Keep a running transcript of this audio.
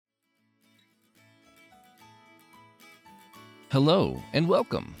Hello and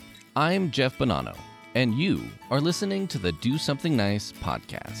welcome. I'm Jeff Bonanno, and you are listening to the Do Something Nice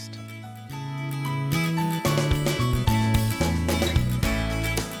podcast.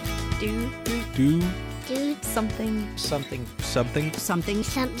 Do something. Something. Do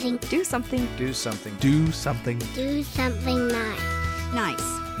something. Do something. Do something Do something nice.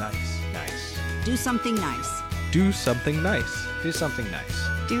 Nice. Nice. Do something nice. do something nice. Do something nice.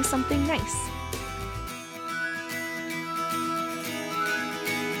 Do something nice.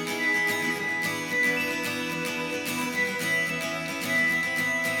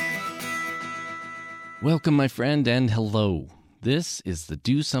 Welcome, my friend, and hello. This is the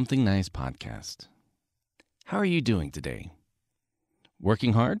Do Something Nice podcast. How are you doing today?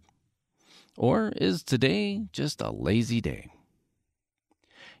 Working hard? Or is today just a lazy day?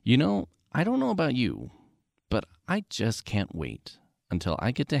 You know, I don't know about you, but I just can't wait until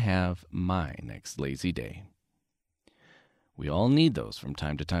I get to have my next lazy day. We all need those from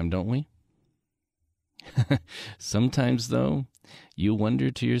time to time, don't we? Sometimes, though, you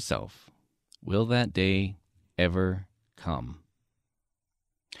wonder to yourself, will that day ever come?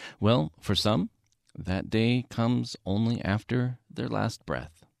 Well, for some, that day comes only after their last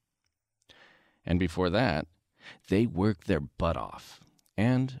breath. And before that, they work their butt off.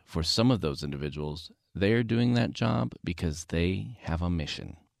 And for some of those individuals, they are doing that job because they have a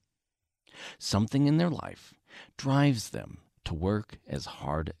mission. Something in their life drives them to work as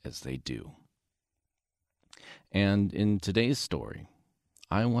hard as they do. And in today's story,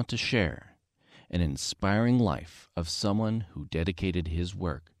 I want to share an inspiring life of someone who dedicated his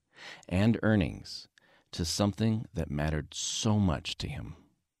work and earnings to something that mattered so much to him.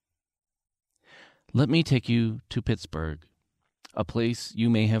 Let me take you to Pittsburgh, a place you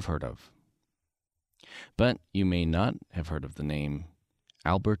may have heard of. But you may not have heard of the name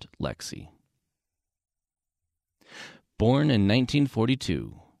Albert Lexie. Born in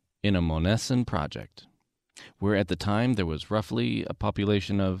 1942 in a Monessen project, where at the time there was roughly a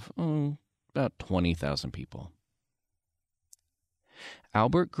population of about 20,000 people.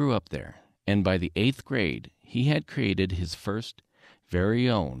 Albert grew up there, and by the 8th grade, he had created his first very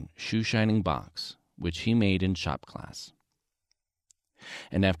own shoe-shining box, which he made in shop class.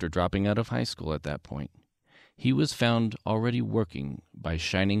 And after dropping out of high school at that point, he was found already working by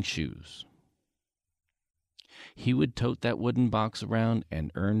shining shoes. He would tote that wooden box around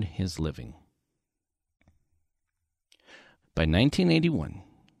and earn his living. By 1981,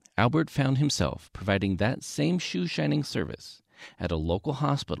 Albert found himself providing that same shoe-shining service at a local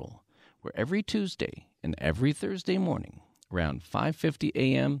hospital where every Tuesday and every Thursday morning, around 5:50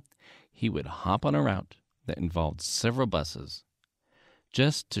 a.m., he would hop on a route that involved several buses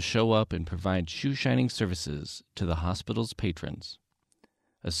just to show up and provide shoe-shining services to the hospital's patrons,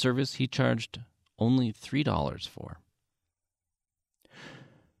 a service he charged only $3 for.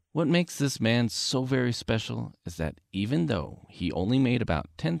 What makes this man so very special is that even though he only made about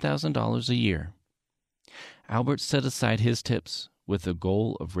 $10,000 a year, Albert set aside his tips with the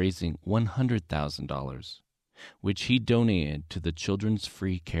goal of raising $100,000, which he donated to the Children's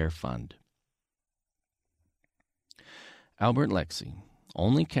Free Care Fund. Albert Lexie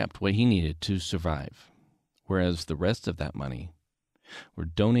only kept what he needed to survive, whereas the rest of that money were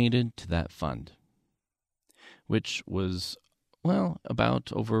donated to that fund, which was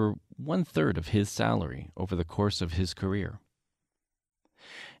about over 1/3 of his salary over the course of his career.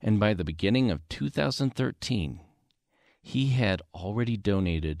 And by the beginning of 2013, he had already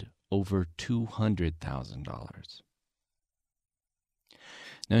donated over $200,000.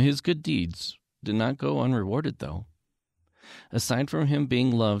 Now, his good deeds did not go unrewarded, though. Aside from him being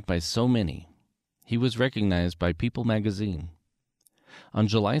loved by so many, he was recognized by People magazine. On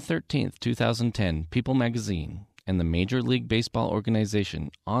July 13th, 2010, People magazine and the Major League Baseball organization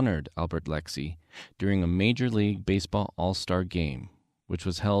honored Albert Lexie during a Major League Baseball All-Star game, which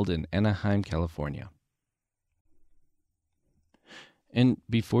was held in Anaheim, California. And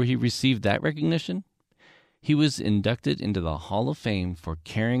before he received that recognition, he was inducted into the Hall of Fame for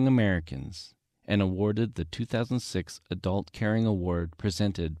Caring Americans and awarded the 2006 Adult Caring Award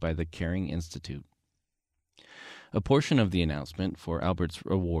presented by the Caring Institute. A portion of the announcement for Albert's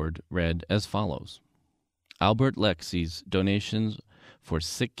award read as follows: Albert Lexie's donations for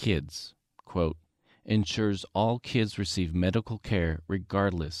sick kids, quote, ensures all kids receive medical care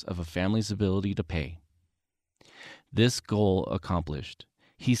regardless of a family's ability to pay. This goal accomplished,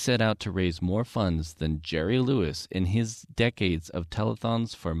 he set out to raise more funds than Jerry Lewis in his decades of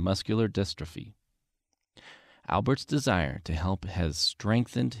telethons for muscular dystrophy. Albert's desire to help has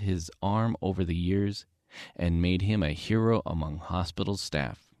strengthened his arm over the years and made him a hero among hospital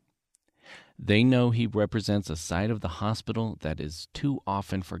staff. They know he represents a side of the hospital that is too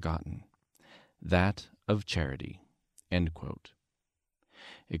often forgotten, that of charity." End quote.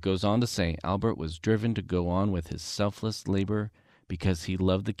 It goes on to say Albert was driven to go on with his selfless labor because he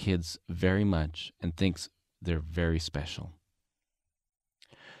loved the kids very much and thinks they're very special.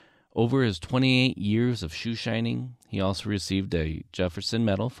 Over his 28 years of shoe shining, he also received a Jefferson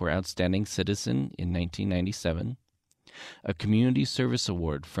Medal for Outstanding Citizen in 1997, a Community Service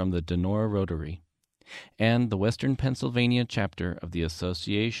Award from the Donora Rotary, and the Western Pennsylvania chapter of the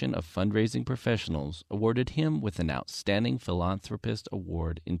Association of Fundraising Professionals awarded him with an Outstanding Philanthropist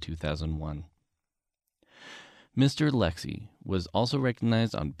Award in 2001. Mr. Lexi was also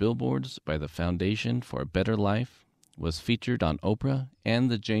recognized on billboards by the Foundation for a Better Life, was featured on Oprah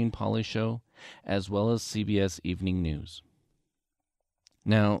and The Jane Pauley Show, as well as CBS Evening News.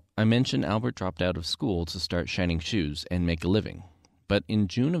 Now, I mentioned Albert dropped out of school to start shining shoes and make a living, but in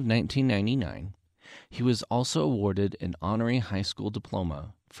June of 1999, he was also awarded an honorary high school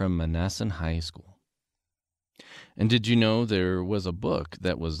diploma from Monessen High School. And did you know there was a book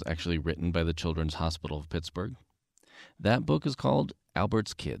that was actually written by the Children's Hospital of Pittsburgh? That book is called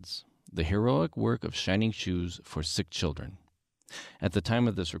Albert's Kids, The Heroic Work of Shining Shoes for Sick Children. At the time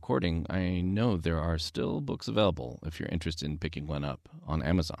of this recording, I know there are still books available if you're interested in picking one up on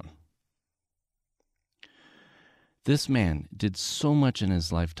Amazon. This man did so much in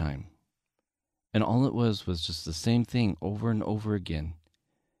his lifetime, and all it was just the same thing over and over again.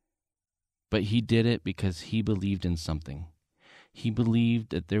 But he did it because he believed in something. He believed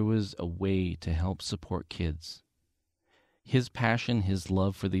that there was a way to help support kids. His passion, his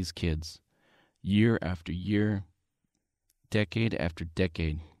love for these kids, year after year, decade after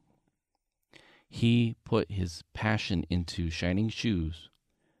decade, he put his passion into shining shoes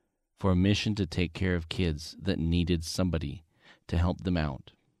for a mission to take care of kids that needed somebody to help them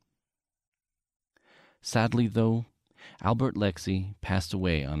out. Sadly, though, Albert Lexi passed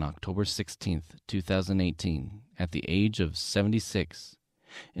away on October 16th, 2018, at the age of 76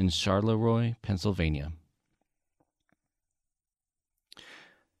 in Charleroi, Pennsylvania.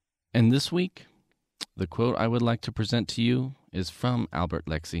 And this week, the quote I would like to present to you is from Albert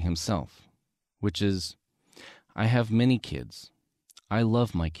Lexi himself, which is, "I have many kids. I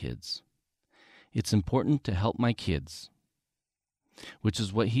love my kids. It's important to help my kids," which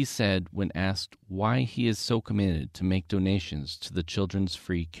is what he said when asked why he is so committed to make donations to the Children's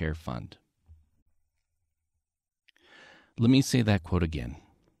Free Care Fund. Let me say that quote again.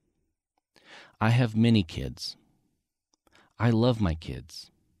 "I have many kids. I love my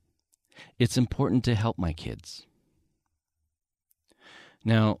kids. It's important to help my kids."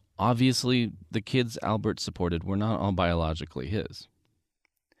 Now, obviously, the kids Albert supported were not all biologically his.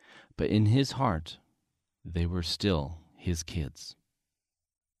 But in his heart, they were still his kids.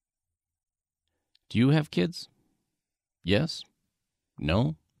 Do you have kids? Yes?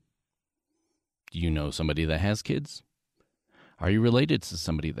 No? Do you know somebody that has kids? Are you related to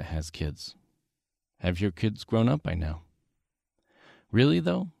somebody that has kids? Have your kids grown up by now? Really,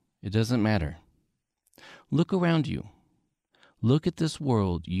 though, it doesn't matter. Look around you. Look at this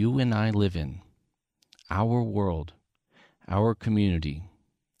world you and I live in. Our world, our community,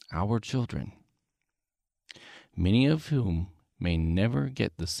 our children. Many of whom may never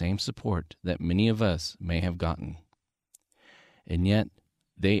get the same support that many of us may have gotten. And yet,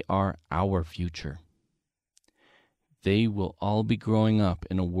 they are our future. They will all be growing up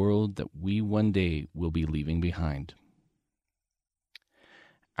in a world that we one day will be leaving behind.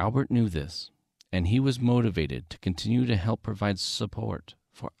 Albert knew this, and he was motivated to continue to help provide support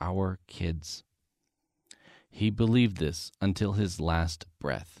for our kids. He believed this until his last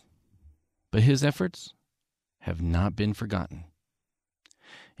breath. But his efforts have not been forgotten.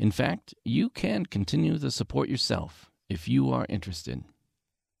 In fact, you can continue to support yourself if you are interested.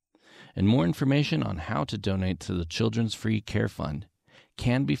 And more information on how to donate to the Children's Free Care Fund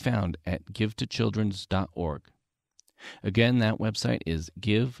can be found at givetochildrens.org. Again, that website is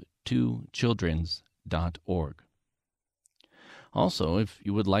givetochildrens.org. Also, if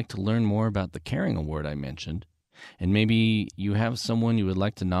you would like to learn more about the Caring Award I mentioned, and maybe you have someone you would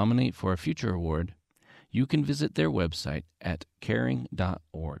like to nominate for a future award, you can visit their website at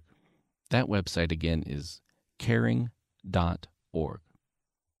caring.org. That website again is caring.org.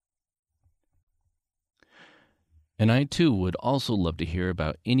 And I too would also love to hear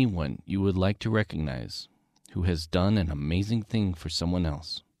about anyone you would like to recognize who has done an amazing thing for someone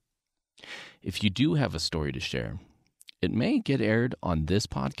else. If you do have a story to share, it may get aired on this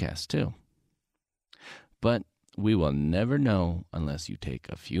podcast too. But we will never know unless you take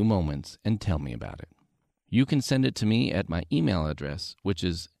a few moments and tell me about it. You can send it to me at my email address, which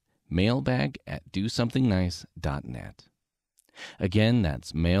is mailbag@dosomethingnice.net. Again,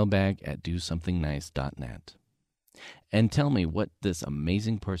 that's mailbag@dosomethingnice.net. And tell me what this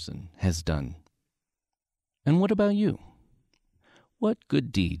amazing person has done. And what about you? What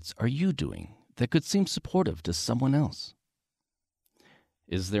good deeds are you doing that could seem supportive to someone else?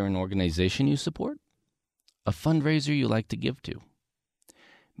 Is there an organization you support? A fundraiser you like to give to?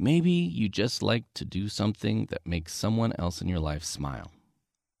 Maybe you just like to do something that makes someone else in your life smile.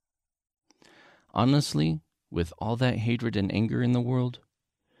 Honestly, with all that hatred and anger in the world,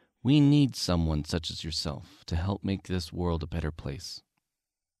 we need someone such as yourself to help make this world a better place.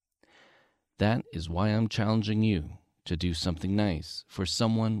 That is why I'm challenging you to do something nice for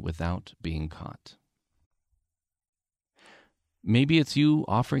someone without being caught. Maybe it's you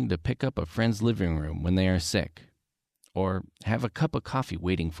offering to pick up a friend's living room when they are sick, or have a cup of coffee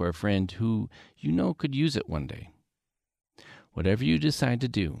waiting for a friend who you know could use it one day. Whatever you decide to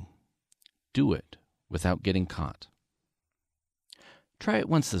do it without getting caught. Try it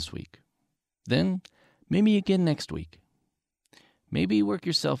once this week, then maybe again next week. Maybe work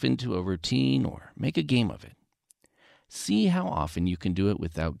yourself into a routine or make a game of it. See how often you can do it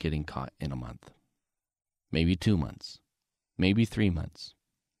without getting caught in a month. Maybe 2 months. Maybe 3 months.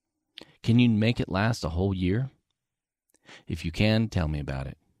 Can you make it last a whole year? If you can, tell me about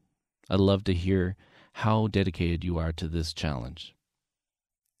it. I'd love to hear how dedicated you are to this challenge.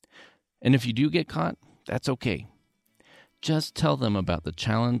 And if you do get caught, that's okay. Just tell them about the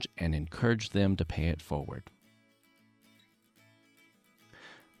challenge and encourage them to pay it forward.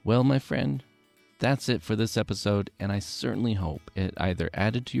 Well, my friend, that's it for this episode, and I certainly hope it either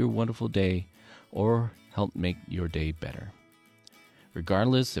added to your wonderful day or helped make your day better.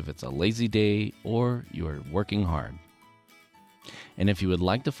 Regardless if it's a lazy day or you're working hard. And if you would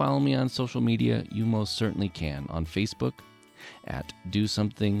like to follow me on social media, you most certainly can on Facebook at Do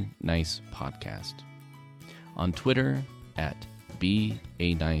Something Nice Podcast, on Twitter at Be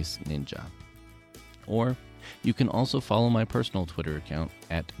a Nice Ninja, or you can also follow my personal Twitter account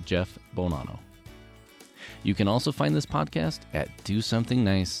at Jeff Bonanno. You can also find this podcast at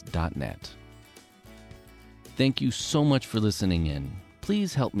dosomethingnice.net. Thank you so much for listening in.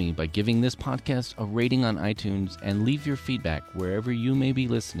 Please help me by giving this podcast a rating on iTunes and leave your feedback wherever you may be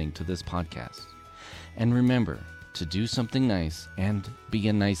listening to this podcast. And remember to do something nice and be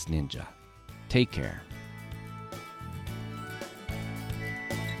a nice ninja. Take care.